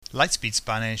Lightspeed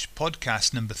Spanish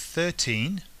podcast number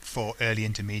 13 for early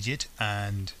intermediate,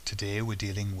 and today we're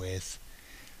dealing with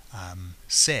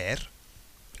ser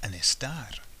and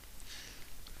estar,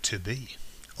 to be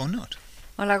or not.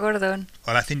 Hola Gordon,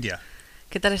 Hola Cintia.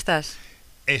 ¿qué tal estás?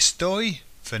 Estoy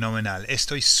fenomenal,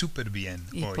 estoy súper bien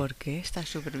 ¿Y hoy. por qué estás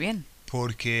súper bien?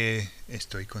 Porque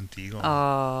estoy contigo.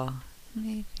 Oh.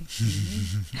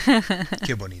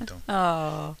 Qué bonito.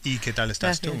 Oh. ¿Y qué tal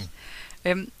estás Gracias.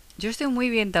 tú? Yo estoy muy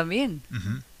bien también.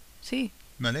 Ujú. Sí,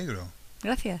 Me alegro.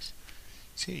 gracias.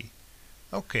 Sí.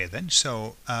 Okay then,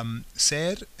 so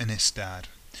ser and estar.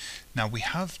 Now we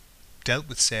have dealt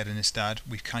with ser and estar.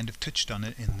 We've kind of touched on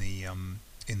it in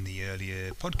the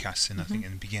earlier podcasts, and I think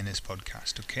in the beginners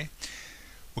podcast. Okay,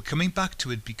 we're coming back to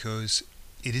it because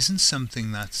it isn't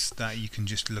something that you can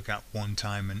just look at one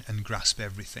time and grasp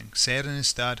everything. Ser and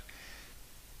estar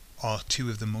are two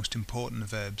of the most important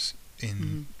verbs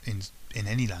in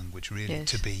any language, really.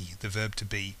 Yes. To be, the verb to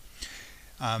be.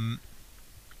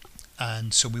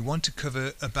 And so we want to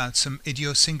cover about some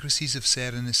idiosyncrasies of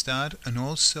ser and estar, and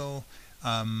also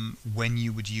when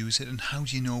you would use it and how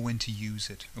do you know when to use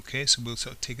it. Okay, so we'll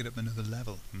sort of take it up another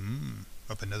level.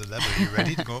 Up another level. Are you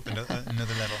ready to go up another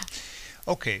level?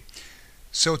 Okay,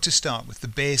 so to start with the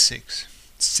basics.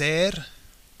 Ser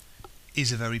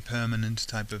is a very permanent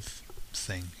type of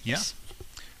thing, yeah? Yes.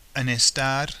 And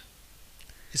estar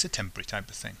is a temporary type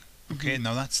of thing. Okay,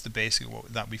 now that's the basic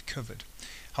that we've covered.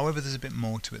 However, there's a bit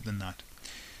more to it than that.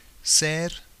 Ser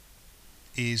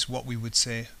is what we would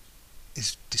say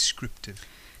is descriptive.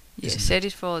 Yes, Isn't ser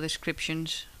is for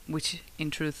descriptions, which in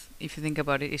truth, if you think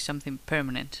about it, is something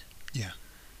permanent. Yeah.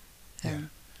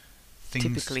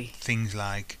 Typically. Things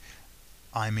like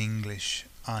I'm English,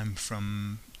 I'm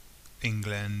from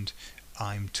England,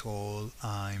 I'm tall,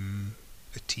 I'm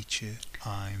a teacher,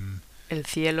 I'm... El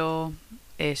cielo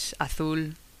es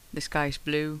azul, the sky is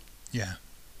blue. Yeah,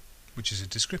 which is a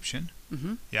description.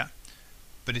 Mm-hmm. Yeah,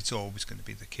 but it's always going to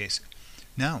be the case.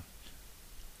 Now,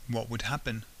 what would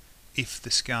happen if the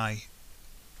sky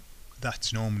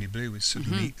that's normally blue is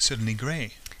suddenly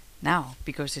grey? Now,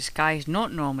 because the sky is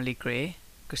not normally grey,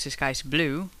 because the sky is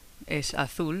blue, es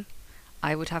azul,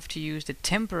 I would have to use the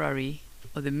temporary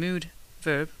or the mood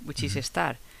verb, which is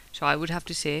estar. So I would have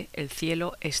to say, el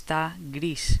cielo está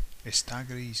gris. Está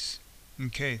gris.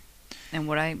 Okay. And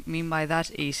what I mean by that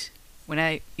is,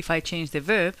 if I change the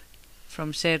verb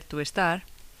from ser to estar,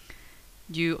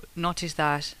 you notice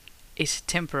that it's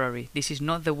temporary. This is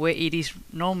not the way it is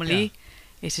normally.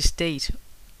 It's a state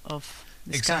of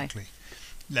the Exactly.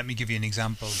 Let me give you an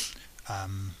example.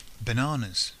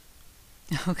 Bananas.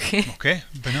 sky. Okay. Okay,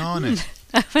 bananas.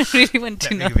 I really want to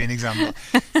Let me know. give you an example.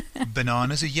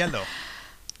 Bananas are yellow.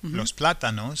 Los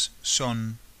plátanos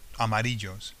son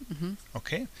amarillos.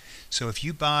 Okay? So if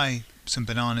you buy some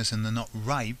bananas and they're not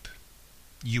ripe,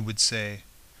 you would say,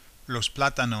 los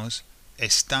plátanos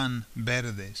están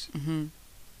verdes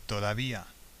todavía.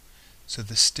 So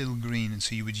they're still green. And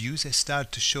so you would use estar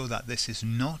to show that this is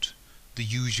not the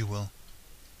usual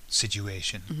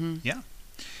situation. Yeah?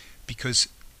 Because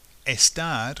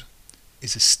estar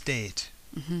is a state.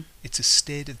 It's a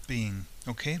state of being.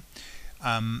 Okay?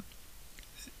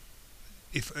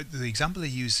 If the example I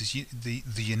use is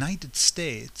the United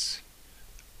States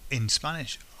in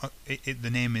Spanish, the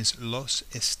name is Los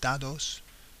Estados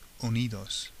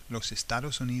Unidos. Los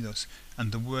Estados Unidos,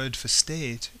 and the word for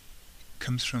state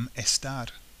comes from estar.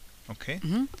 Okay?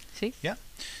 See? Yeah.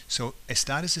 So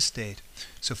estar is a state.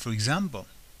 So for example,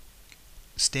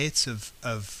 states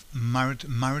of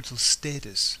marital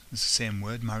status, it's the same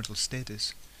word, marital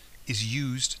status, is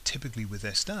used typically with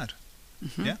estar.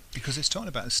 Yeah, because it's talking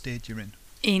about a state you're in.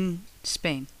 In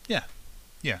Spain. Yeah.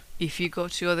 If you go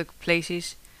to other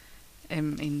places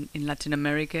in Latin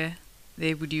America,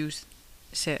 they would use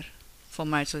ser for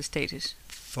marital status.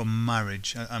 For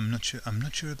marriage, I'm not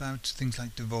sure about things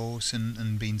like divorce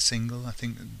and being single. I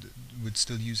think would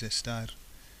still use estar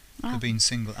for being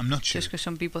single. I'm not sure. Just because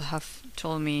some people have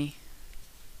told me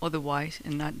otherwise,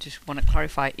 and I just want to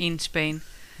clarify. In Spain,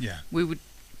 we would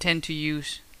tend to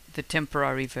use the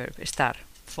temporary verb estar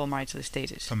for marital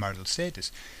status. For marital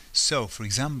status. So, for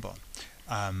example,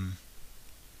 I'm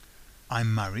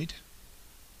married.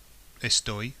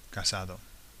 Estoy casado.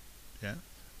 Yeah.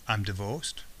 I'm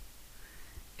divorced.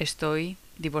 Estoy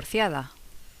divorciada.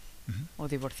 O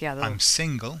divorciado. I'm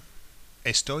single.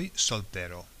 Estoy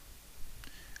soltero.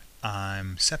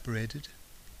 I'm separated.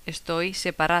 Estoy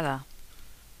separada.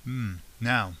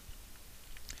 Now,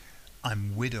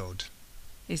 I'm widowed.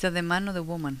 Is that the man or the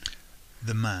woman?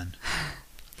 The man.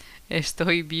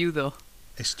 Estoy viudo.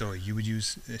 Estoy. You would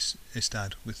use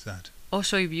estar with that. O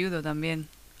soy viudo también.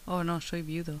 Oh no, soy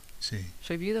viudo. Sí.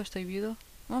 Soy viudo, estoy viudo.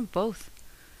 Oh, both.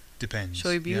 Depends.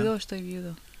 Soy viudo, yeah? estoy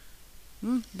viudo.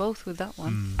 Both with that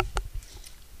one. Mm.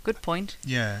 Good point.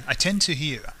 Yeah, I tend to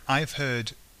hear. I've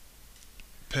heard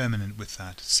permanent with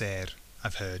that. Ser.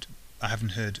 I've heard. I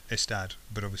haven't heard estar,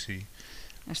 but obviously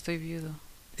Estoy viudo.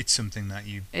 it's something that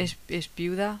you. Es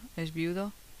viuda, es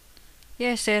viudo.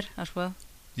 Yeah, ser as well.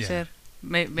 Yeah. Ser.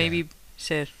 Maybe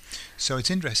ser. So it's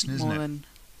interesting, isn't More it? than.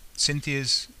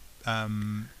 Cynthia's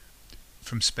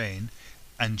from Spain,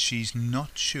 and she's not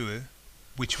sure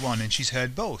which one, and she's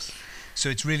heard both. So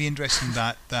it's really interesting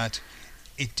that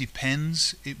it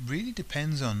depends. It really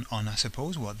depends on I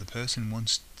suppose what the person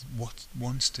wants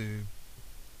to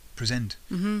present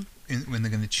Mm-hmm. when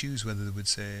they're going to choose whether they would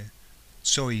say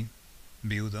soy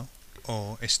viudo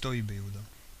or estoy viudo.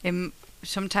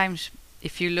 Sometimes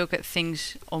if you look at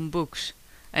things on books,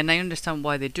 and I understand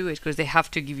why they do it, because they have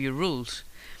to give you rules.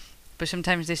 But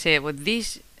sometimes they say, well,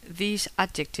 these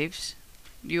adjectives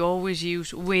you always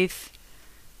use with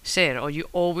ser, or you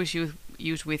always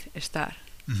use with estar.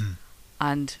 Mm-hmm.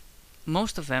 And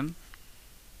most of them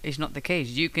is not the case.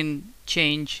 You can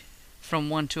change from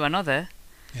one to another.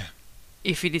 Yeah.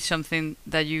 If it is something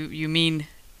that you mean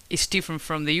is different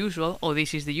from the usual, or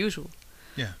this is the usual.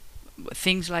 Yeah.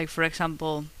 Things like, for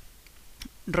example,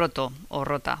 roto or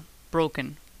rota,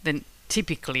 broken, then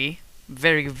typically,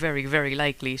 very, very, very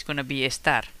likely, it's going to be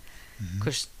estar, Mm-hmm.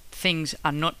 because things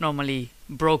are not normally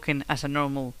broken as a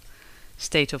normal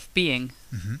state of being,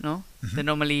 Mm-hmm. no? Mhm. They're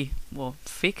normally,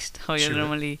 fixed, how Sure. you're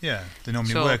normally... Yeah, they're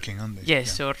normally So, working, aren't they?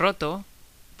 Yes, so roto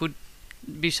would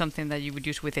be something that you would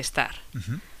use with estar.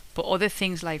 Mm-hmm. But other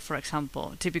things like, for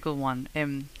example, typical one,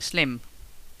 slim.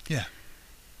 Yeah.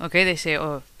 Okay, they say,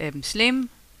 slim,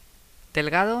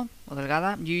 delgado or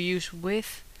delgada, you use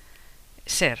with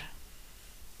ser.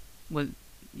 Well,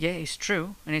 yeah, it's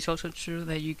true, and it's also true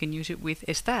that you can use it with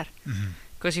estar. Mm-hmm.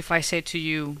 Because if I say to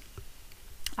you,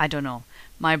 I don't know,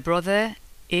 my brother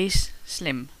is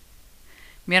slim,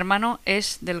 mi hermano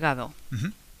es delgado, Mm-hmm.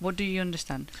 what do you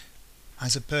understand?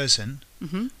 As a person,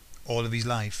 Mm-hmm. all of his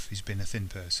life he's been a thin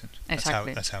person.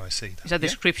 Exactly. That's how I see that. It's a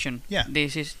description. Yeah.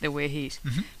 This is the way he is.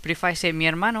 Mm-hmm. But if I say mi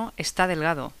hermano está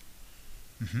delgado,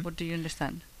 Mm-hmm. what do you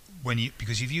understand?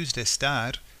 Because you've used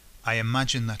estar, I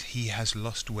imagine that he has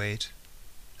lost weight,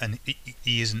 and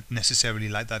he isn't necessarily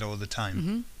like that all the time.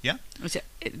 Mm-hmm. Yeah?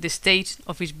 The state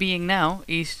of his being now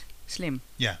is slim.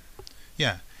 Yeah.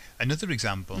 Another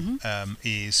example Mhm.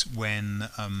 is when,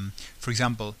 for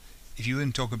example, if you were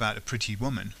to talk about a pretty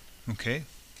woman, okay,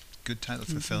 good title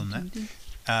for a film there.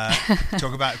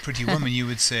 Talk about a pretty woman, you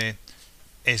would say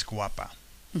es guapa.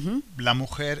 Mm-hmm. La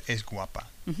mujer es guapa.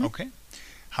 Mhm. Okay.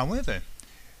 However,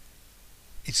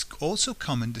 it's also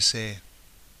common to say,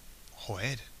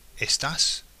 joder,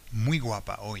 estás muy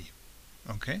guapa hoy.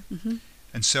 Okay. Mm-hmm.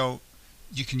 And so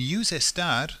you can use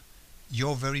estar,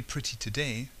 you're very pretty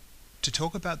today, to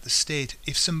talk about the state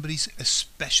if somebody's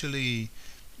especially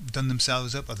done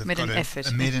themselves up, or they've Made got an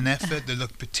effort. made an effort, they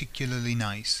look particularly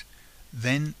nice,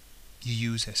 then you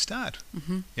use estar.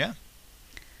 Mm-hmm. Yeah.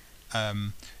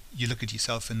 You look at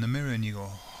yourself in the mirror and you go,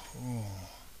 oh,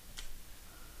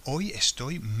 hoy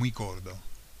estoy muy gordo.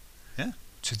 Yeah.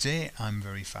 Today I'm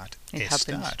very fat. It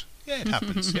Estar. happens. Yeah, it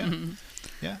happens. Yeah.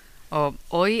 Yeah. Or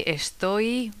hoy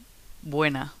estoy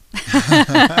buena.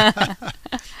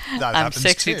 That I'm happens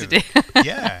sexy too. today.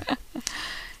 Yeah.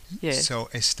 Yeah. So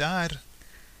estar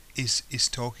is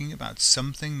talking about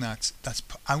something that's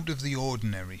out of the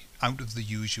ordinary, out of the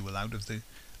usual, out of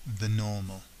the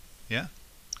normal. Yeah.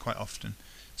 Quite often,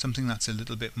 something that's a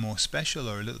little bit more special,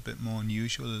 or a little bit more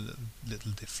unusual, a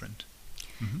little different.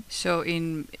 Mm-hmm. So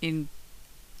in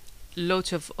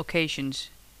loads of occasions,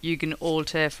 you can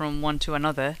alter from one to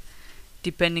another,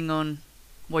 depending on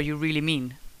what you really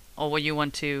mean, or what you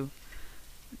want to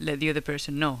let the other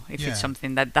person know. If Yeah. it's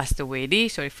something that's the way it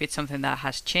is, or if it's something that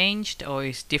has changed, or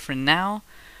is different now,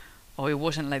 or it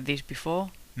wasn't like this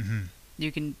before, Mm-hmm.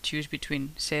 you can choose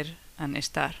between ser and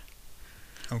estar.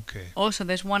 Okay. Also,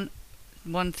 there's one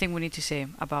thing we need to say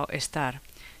about estar.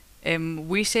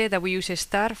 We say that we use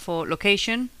estar for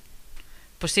location,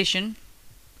 position,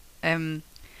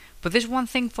 but there's one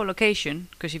thing for location,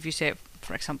 because if you say,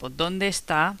 for example, ¿Dónde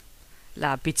está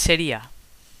la pizzería?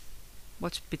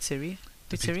 What's pizzería?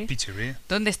 Pizzería? Pizzeria.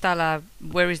 ¿Dónde está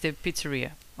where is the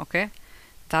pizzeria? Okay?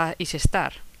 That is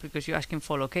estar, because you're asking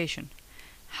for location.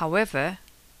 However,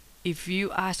 if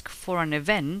you ask for an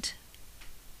event,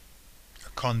 A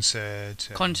concert.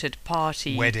 concert,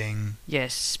 party, Wedding.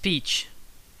 yes, speech,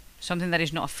 something that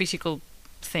is not a physical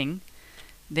thing,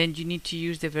 then you need to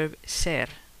use the verb ser.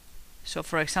 So,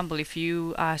 for example, if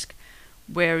you ask,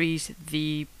 where is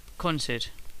the concert?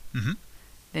 Mm-hmm.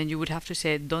 then you would have to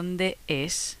say ¿Dónde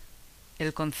es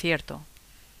el concierto?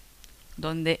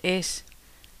 ¿Dónde es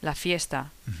la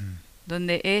fiesta? Mhm.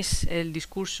 ¿Dónde es el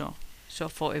discurso? So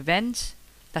for events,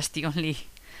 that's the only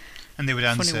And they would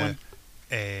funny answer,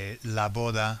 one. La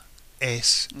boda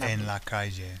es La en boda. la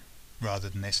calle rather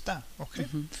than está. Okay,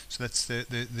 Mhm. so that's the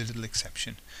little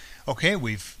exception. Okay,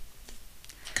 we've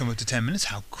come up to 10 minutes.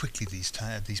 How quickly these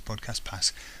podcasts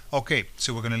pass. Okay,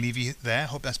 so we're going to leave you there.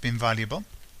 Hope that's been valuable.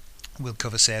 We'll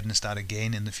cover ser and estar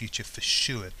again in the future for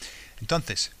sure.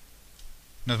 Entonces,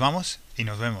 nos vamos y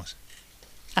nos vemos.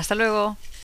 Hasta luego.